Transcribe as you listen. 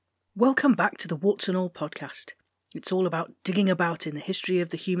Welcome back to the Warts and All podcast. It's all about digging about in the history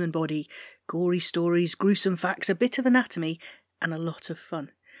of the human body, gory stories, gruesome facts, a bit of anatomy, and a lot of fun.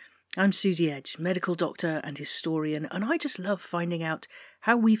 I'm Susie Edge, medical doctor and historian, and I just love finding out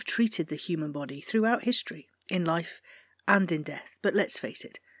how we've treated the human body throughout history, in life and in death, but let's face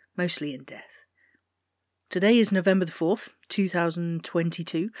it, mostly in death. Today is November the 4th,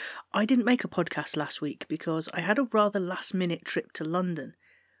 2022. I didn't make a podcast last week because I had a rather last-minute trip to London.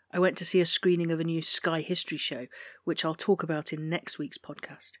 I went to see a screening of a new Sky History show, which I'll talk about in next week's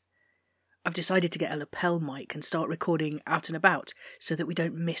podcast. I've decided to get a lapel mic and start recording out and about so that we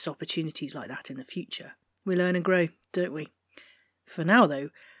don't miss opportunities like that in the future. We learn and grow, don't we? For now,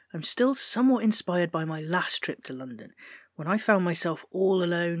 though, I'm still somewhat inspired by my last trip to London, when I found myself all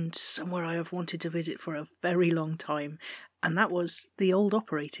alone somewhere I have wanted to visit for a very long time, and that was the old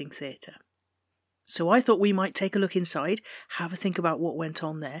operating theatre. So I thought we might take a look inside, have a think about what went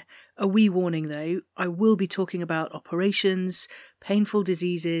on there. A wee warning though, I will be talking about operations, painful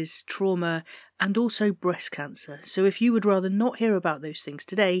diseases, trauma, and also breast cancer. So if you would rather not hear about those things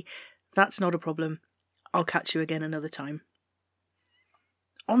today, that's not a problem. I'll catch you again another time.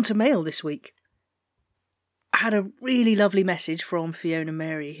 On to mail this week. I had a really lovely message from Fiona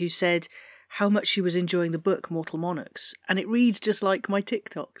Mary who said how much she was enjoying the book Mortal Monarchs, and it reads just like my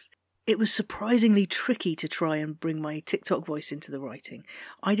TikToks. It was surprisingly tricky to try and bring my TikTok voice into the writing.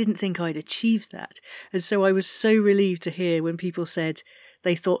 I didn't think I'd achieved that, and so I was so relieved to hear when people said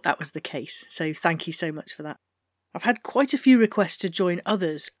they thought that was the case, so thank you so much for that. I've had quite a few requests to join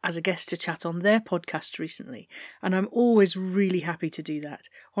others as a guest to chat on their podcast recently, and I'm always really happy to do that.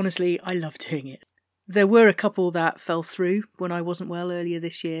 Honestly, I love doing it. There were a couple that fell through when I wasn't well earlier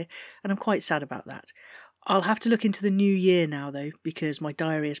this year, and I'm quite sad about that. I'll have to look into the new year now, though, because my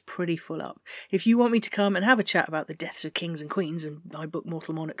diary is pretty full up. If you want me to come and have a chat about the deaths of kings and queens and my book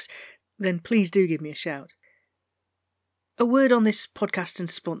Mortal Monarchs, then please do give me a shout. A word on this podcast and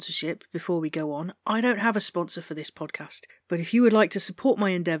sponsorship before we go on. I don't have a sponsor for this podcast, but if you would like to support my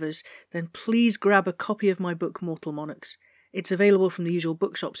endeavours, then please grab a copy of my book Mortal Monarchs. It's available from the usual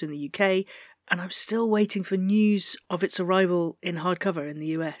bookshops in the UK, and I'm still waiting for news of its arrival in hardcover in the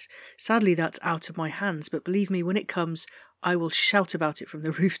US. Sadly, that's out of my hands, but believe me, when it comes, I will shout about it from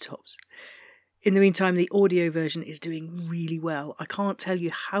the rooftops. In the meantime, the audio version is doing really well. I can't tell you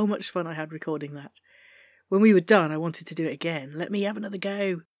how much fun I had recording that. When we were done, I wanted to do it again. Let me have another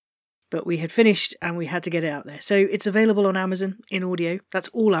go. But we had finished and we had to get it out there. So it's available on Amazon in audio. That's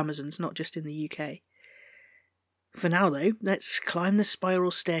all Amazons, not just in the UK. For now, though, let's climb the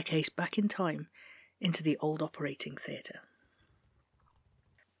spiral staircase back in time into the old operating theatre.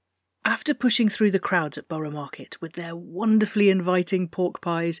 After pushing through the crowds at Borough Market with their wonderfully inviting pork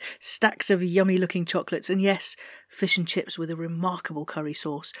pies, stacks of yummy-looking chocolates, and yes, fish and chips with a remarkable curry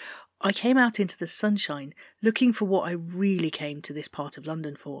sauce, I came out into the sunshine looking for what I really came to this part of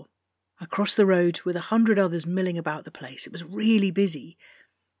London for. Across the road, with 100 others milling about the place, it was really busy.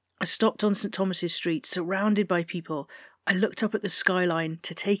 I stopped on St Thomas's Street, surrounded by people. I looked up at the skyline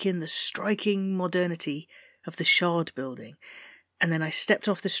to take in the striking modernity of the Shard building, and then I stepped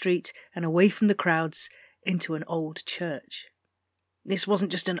off the street and away from the crowds into an old church. This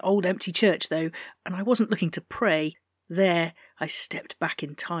wasn't just an old empty church, though, and I wasn't looking to pray. There, I stepped back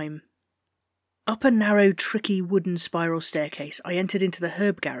in time. Up a narrow, tricky wooden spiral staircase, I entered into the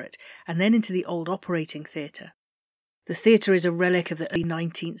herb garret and then into the old operating theatre. The theatre is a relic of the early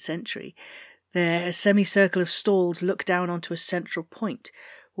 19th century. There, a semicircle of stalls look down onto a central point,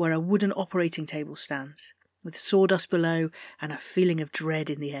 where a wooden operating table stands, with sawdust below and a feeling of dread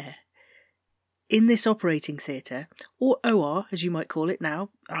in the air. In this operating theatre, or OR as you might call it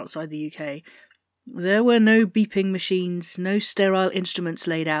now, outside the UK, there were no beeping machines, no sterile instruments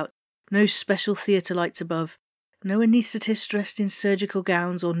laid out, no special theatre lights above, no anaesthetists dressed in surgical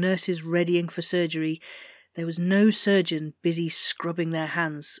gowns or nurses readying for surgery. There was no surgeon busy scrubbing their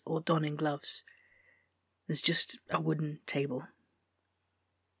hands or donning gloves. There's just a wooden table.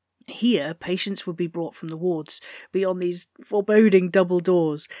 Here, patients would be brought from the wards beyond these foreboding double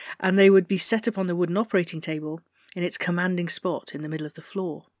doors, and they would be set upon the wooden operating table in its commanding spot in the middle of the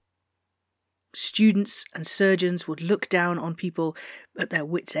floor. Students and surgeons would look down on people at their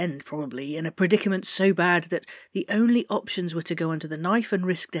wits' end, probably, in a predicament so bad that the only options were to go under the knife and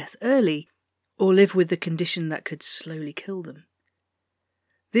risk death early, or live with the condition that could slowly kill them.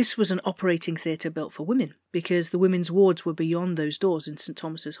 This was an operating theatre built for women, because the women's wards were beyond those doors in St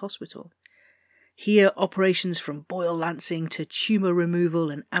Thomas's Hospital. Here, operations from boil lancing to tumour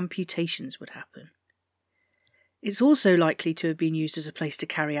removal and amputations would happen. It's also likely to have been used as a place to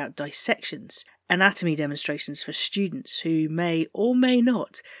carry out dissections, anatomy demonstrations for students who may or may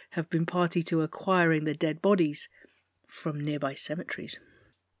not have been party to acquiring the dead bodies from nearby cemeteries.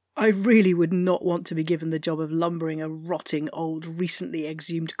 I really would not want to be given the job of lumbering a rotting old recently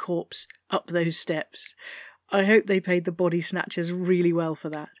exhumed corpse up those steps. I hope they paid the body snatchers really well for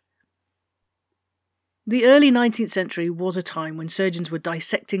that. The early 19th century was a time when surgeons were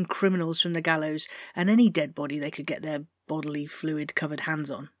dissecting criminals from the gallows and any dead body they could get their bodily fluid-covered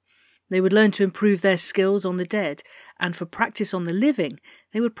hands on. They would learn to improve their skills on the dead, and for practice on the living,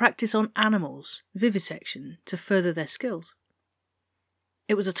 they would practice on animals, vivisection, to further their skills.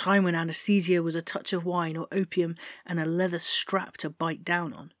 It was a time when anaesthesia was a touch of wine or opium and a leather strap to bite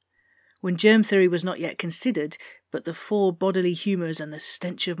down on. When germ theory was not yet considered, but the 4 bodily humours and the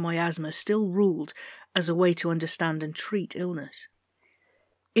stench of miasma still ruled as a way to understand and treat illness.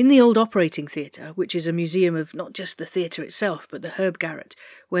 In the old operating theatre, which is a museum of not just the theatre itself, but the herb garret,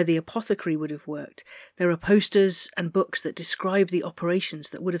 where the apothecary would have worked, there are posters and books that describe the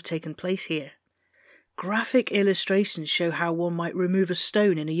operations that would have taken place here. Graphic illustrations show how one might remove a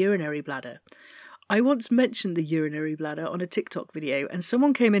stone in a urinary bladder. I once mentioned the urinary bladder on a TikTok video, and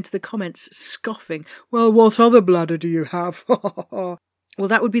someone came into the comments scoffing, "Well, what other bladder do you have?" Well,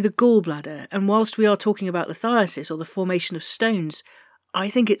 that would be the gallbladder, and whilst we are talking about lithiasis or the formation of stones, I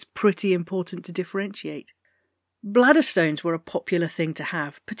think it's pretty important to differentiate. Bladder stones were a popular thing to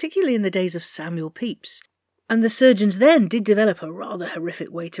have, particularly in the days of Samuel Pepys, and the surgeons then did develop a rather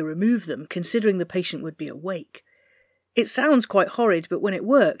horrific way to remove them, considering the patient would be awake. It sounds quite horrid, but when it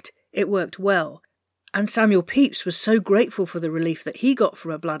worked well, and Samuel Pepys was so grateful for the relief that he got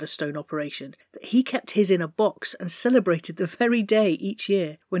from a bladder stone operation that he kept his in a box and celebrated the very day each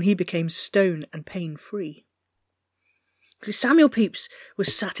year when he became stone and pain-free. So Samuel Pepys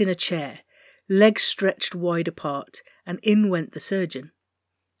was sat in a chair, legs stretched wide apart, and in went the surgeon.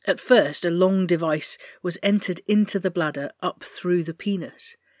 At first, a long device was entered into the bladder up through the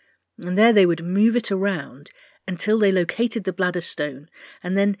penis, and there they would move it around until they located the bladder stone,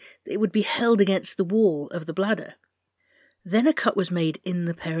 and then it would be held against the wall of the bladder. Then a cut was made in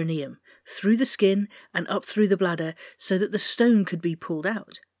the perineum, through the skin and up through the bladder, so that the stone could be pulled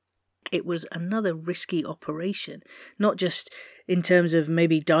out. It was another risky operation, not just in terms of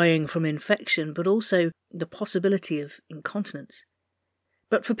maybe dying from infection, but also the possibility of incontinence.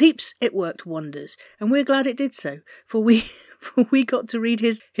 But for Pepys, it worked wonders, and we're glad it did so, for we got to read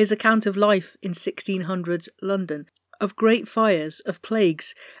his account of life in 1600s London, of great fires, of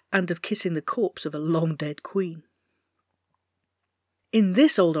plagues, and of kissing the corpse of a long-dead queen. In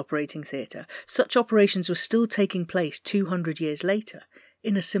this old operating theatre, such operations were still taking place 200 years later,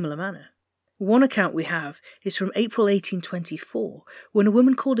 in a similar manner. One account we have is from April 1824, when a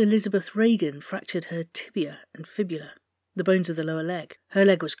woman called Elizabeth Reagan fractured her tibia and fibula, the bones of the lower leg. Her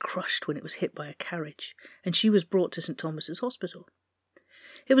leg was crushed when it was hit by a carriage, and she was brought to St Thomas's Hospital.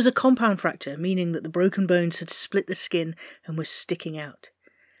 It was a compound fracture, meaning that the broken bones had split the skin and were sticking out.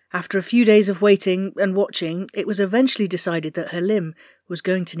 After a few days of waiting and watching, it was eventually decided that her limb was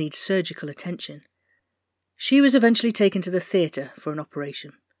going to need surgical attention. She was eventually taken to the theatre for an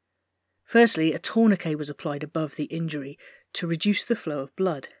operation. Firstly, a tourniquet was applied above the injury to reduce the flow of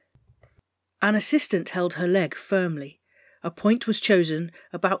blood. An assistant held her leg firmly. A point was chosen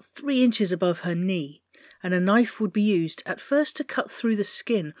about 3 inches above her knee, and a knife would be used at first to cut through the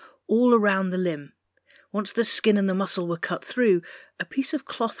skin all around the limb. Once the skin and the muscle were cut through, a piece of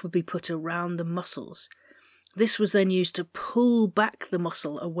cloth would be put around the muscles. This was then used to pull back the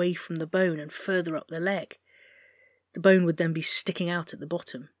muscle away from the bone and further up the leg. The bone would then be sticking out at the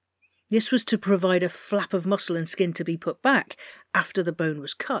bottom. This was to provide a flap of muscle and skin to be put back after the bone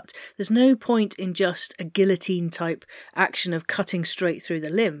was cut. There's no point in just a guillotine-type action of cutting straight through the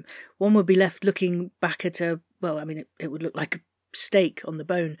limb. One would be left looking back at it would look like a stake on the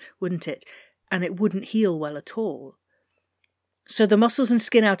bone, wouldn't it? And it wouldn't heal well at all. So the muscles and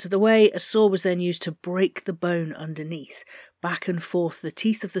skin out of the way, a saw was then used to break the bone underneath. Back and forth, the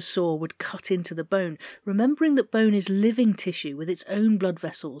teeth of the saw would cut into the bone, remembering that bone is living tissue with its own blood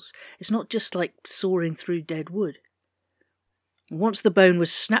vessels. It's not just like sawing through dead wood. Once the bone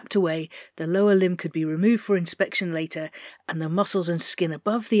was snapped away, the lower limb could be removed for inspection later, and the muscles and skin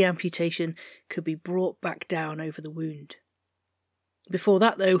above the amputation could be brought back down over the wound. Before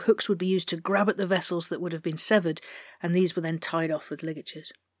that, though, hooks would be used to grab at the vessels that would have been severed, and these were then tied off with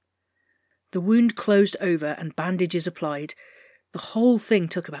ligatures. The wound closed over and bandages applied. The whole thing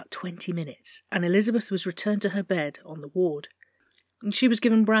took about 20 minutes, and Elizabeth was returned to her bed on the ward. And she was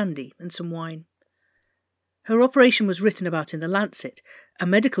given brandy and some wine. Her operation was written about in The Lancet, a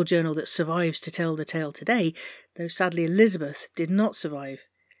medical journal that survives to tell the tale today. though sadly Elizabeth did not survive.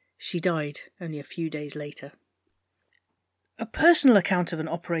 She died only a few days later. A personal account of an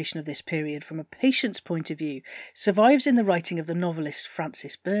operation of this period from a patient's point of view survives in the writing of the novelist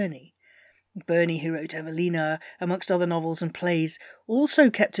Frances Burney. Burney, who wrote Evelina, amongst other novels and plays, also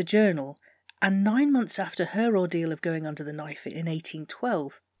kept a journal, and 9 months after her ordeal of going under the knife in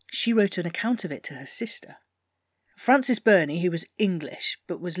 1812, she wrote an account of it to her sister. Frances Burney, who was English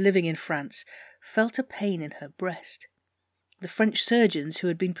but was living in France, felt a pain in her breast. The French surgeons, who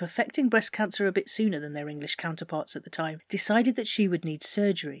had been perfecting breast cancer a bit sooner than their English counterparts at the time, decided that she would need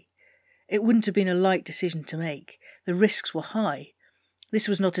surgery. It wouldn't have been a light decision to make. The risks were high. This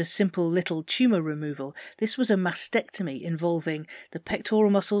was not a simple little tumour removal. This was a mastectomy involving the pectoral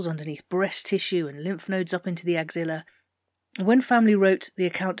muscles underneath breast tissue and lymph nodes up into the axilla. When family wrote the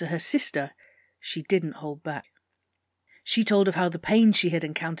account to her sister, she didn't hold back. She told of how the pain she had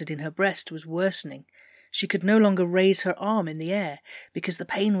encountered in her breast was worsening. She could no longer raise her arm in the air because the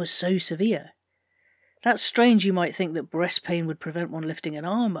pain was so severe. That's strange, you might think, that breast pain would prevent one lifting an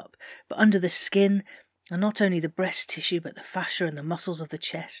arm up, but under the skin, and not only the breast tissue but the fascia and the muscles of the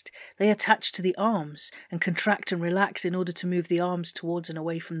chest, they attach to the arms and contract and relax in order to move the arms towards and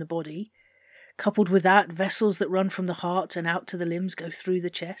away from the body. Coupled with that, vessels that run from the heart and out to the limbs go through the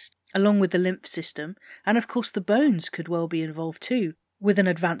chest, along with the lymph system, and of course the bones could well be involved too, with an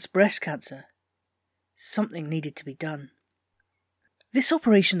advanced breast cancer. Something needed to be done. This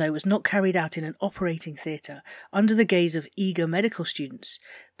operation, though, was not carried out in an operating theatre under the gaze of eager medical students,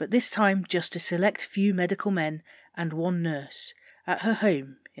 but this time just a select few medical men and one nurse at her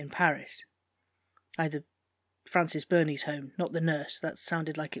home in Paris. Either Frances Burney's home, not the nurse. That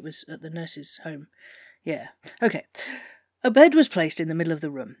sounded like it was at the nurse's home. Yeah, okay. A bed was placed in the middle of the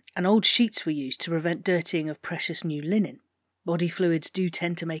room, and old sheets were used to prevent dirtying of precious new linen. Body fluids do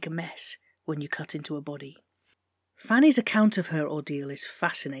tend to make a mess when you cut into a body. Fanny's account of her ordeal is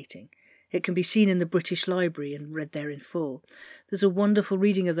fascinating. It can be seen in the British Library and read there in full. There's a wonderful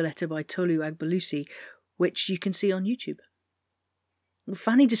reading of the letter by Tolu Agbalusi, which you can see on YouTube.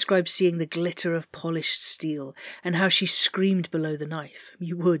 Fanny describes seeing the glitter of polished steel and how she screamed below the knife.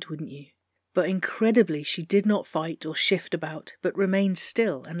 You would, wouldn't you? But incredibly, she did not fight or shift about, but remained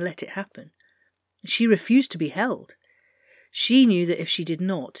still and let it happen. She refused to be held. She knew that if she did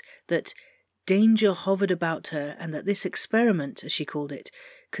not, that danger hovered about her, and that this experiment, as she called it,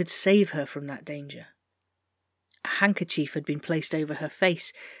 could save her from that danger. A handkerchief had been placed over her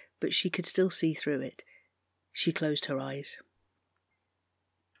face, but she could still see through it. She closed her eyes.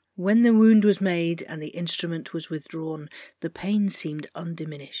 When the wound was made and the instrument was withdrawn, the pain seemed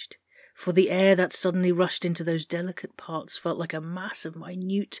undiminished, for the air that suddenly rushed into those delicate parts felt like a mass of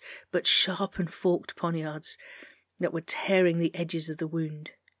minute but sharp and forked poniards that were tearing the edges of the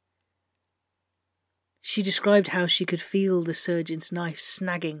wound. She described how she could feel the surgeon's knife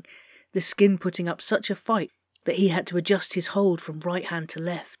snagging, the skin putting up such a fight that he had to adjust his hold from right hand to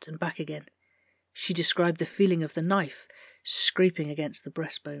left and back again. She described the feeling of the knife scraping against the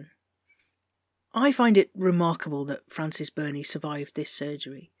breastbone. I find it remarkable that Frances Burney survived this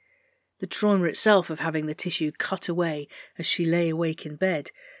surgery. The trauma itself of having the tissue cut away as she lay awake in bed,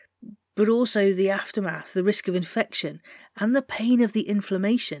 but also the aftermath, the risk of infection, and the pain of the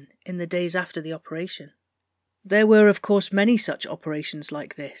inflammation in the days after the operation. There were, of course, many such operations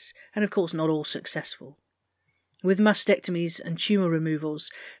like this, and of course not all successful. With mastectomies and tumour removals,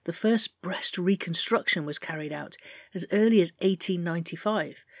 the first breast reconstruction was carried out as early as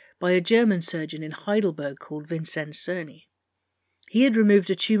 1895 by a German surgeon in Heidelberg called Vincenz Cerny. He had removed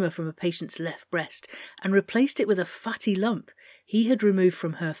a tumour from a patient's left breast and replaced it with a fatty lump he had removed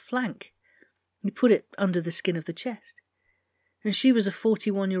from her flank. He put it under the skin of the chest. And she was a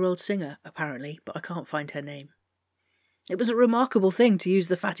 41-year-old singer, apparently, but I can't find her name. It was a remarkable thing to use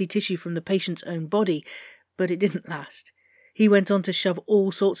the fatty tissue from the patient's own body, but it didn't last. He went on to shove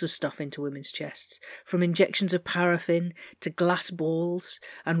all sorts of stuff into women's chests, from injections of paraffin to glass balls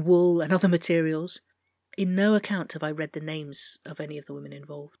and wool and other materials. In no account have I read the names of any of the women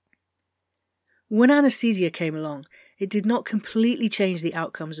involved. When anaesthesia came along, it did not completely change the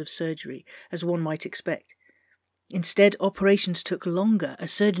outcomes of surgery, as one might expect. Instead, operations took longer,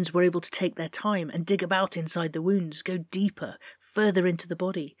 as surgeons were able to take their time and dig about inside the wounds, go deeper, further into the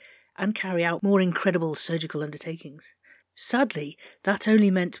body, and carry out more incredible surgical undertakings. Sadly, that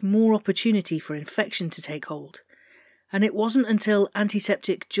only meant more opportunity for infection to take hold. And it wasn't until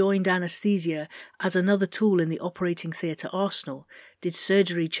antiseptic joined anaesthesia as another tool in the operating theatre arsenal did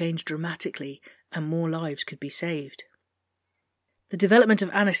surgery change dramatically and more lives could be saved. The development of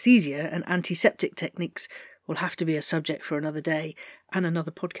anaesthesia and antiseptic techniques will have to be a subject for another day and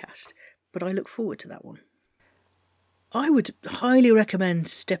another podcast, but I look forward to that one. I would highly recommend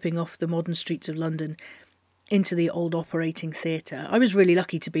stepping off the modern streets of London into the old operating theatre. I was really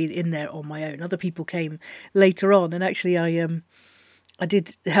lucky to be in there on my own. Other people came later on, and actually I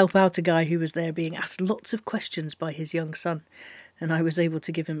did help out a guy who was there being asked lots of questions by his young son, and I was able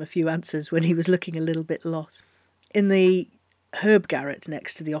to give him a few answers when he was looking a little bit lost. In the herb garret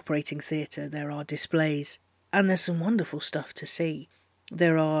next to the operating theatre there are displays, and there's some wonderful stuff to see.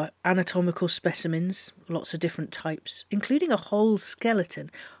 There are anatomical specimens, lots of different types, including a whole skeleton.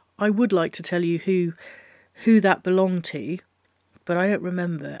 I would like to tell you who that belonged to, but I don't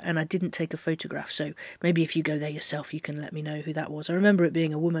remember, and I didn't take a photograph, so maybe if you go there yourself you can let me know who that was. I remember it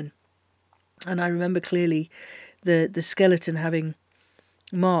being a woman, and I remember clearly the skeleton having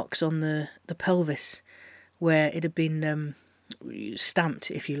marks on the pelvis where it had been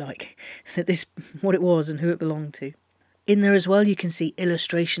stamped, if you like, that this what it was and who it belonged to. In there as well you can see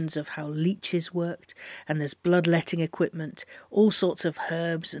illustrations of how leeches worked, and there's bloodletting equipment, all sorts of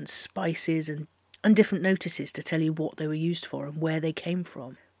herbs and spices and different notices to tell you what they were used for and where they came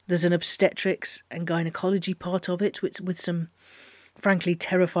from. There's an obstetrics and gynecology part of it with some frankly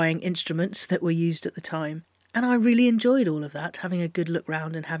terrifying instruments that were used at the time. And I really enjoyed all of that, having a good look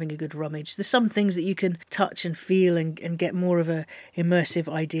round and having a good rummage. There's some things that you can touch and feel and get more of a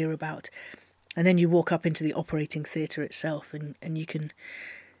immersive idea about. And then you walk up into the operating theatre itself and you can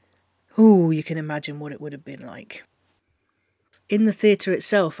imagine what it would have been like. In the theatre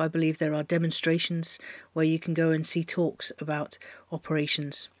itself, I believe there are demonstrations where you can go and see talks about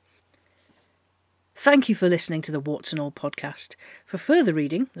operations. Thank you for listening to the Warts and All podcast. For further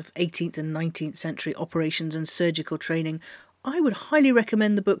reading of 18th and 19th century operations and surgical training, I would highly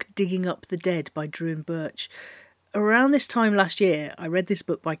recommend the book Digging Up the Dead by Drew and Birch. Around this time last year, I read this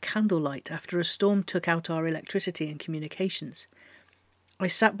book by candlelight after a storm took out our electricity and communications. I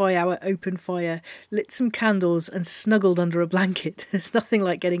sat by our open fire, lit some candles and snuggled under a blanket. There's nothing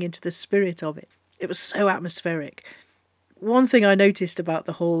like getting into the spirit of it. It was so atmospheric. One thing I noticed about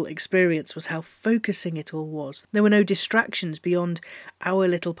the whole experience was how focusing it all was. There were no distractions beyond our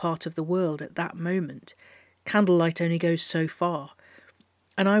little part of the world at that moment. Candlelight only goes so far,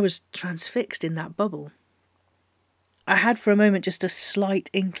 and I was transfixed in that bubble. I had for a moment just a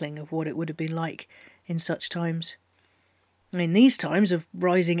slight inkling of what it would have been like in such times. In these times of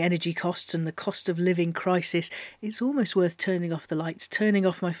rising energy costs and the cost of living crisis, it's almost worth turning off the lights, turning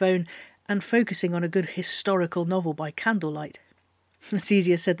off my phone, and focusing on a good historical novel by candlelight. It's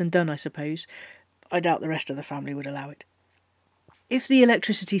easier said than done, I suppose. I doubt the rest of the family would allow it. If the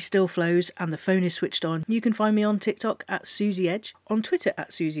electricity still flows and the phone is switched on, you can find me on TikTok at Susie Edge, on Twitter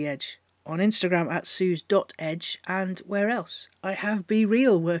at Susie Edge, on Instagram at Suze.edge, and where else? I have Be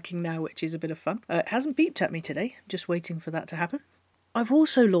Real working now, which is a bit of fun. It hasn't beeped at me today, just waiting for that to happen. I've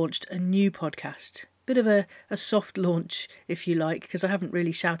also launched a new podcast. Bit of a soft launch, if you like, because I haven't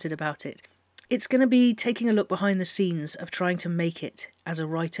really shouted about it. It's going to be taking a look behind the scenes of trying to make it as a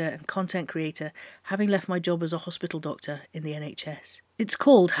writer and content creator, having left my job as a hospital doctor in the NHS. It's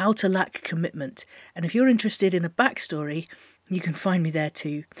called How to Lack Commitment, and if you're interested in a backstory, you can find me there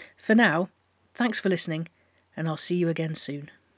too. For now, thanks for listening, and I'll see you again soon.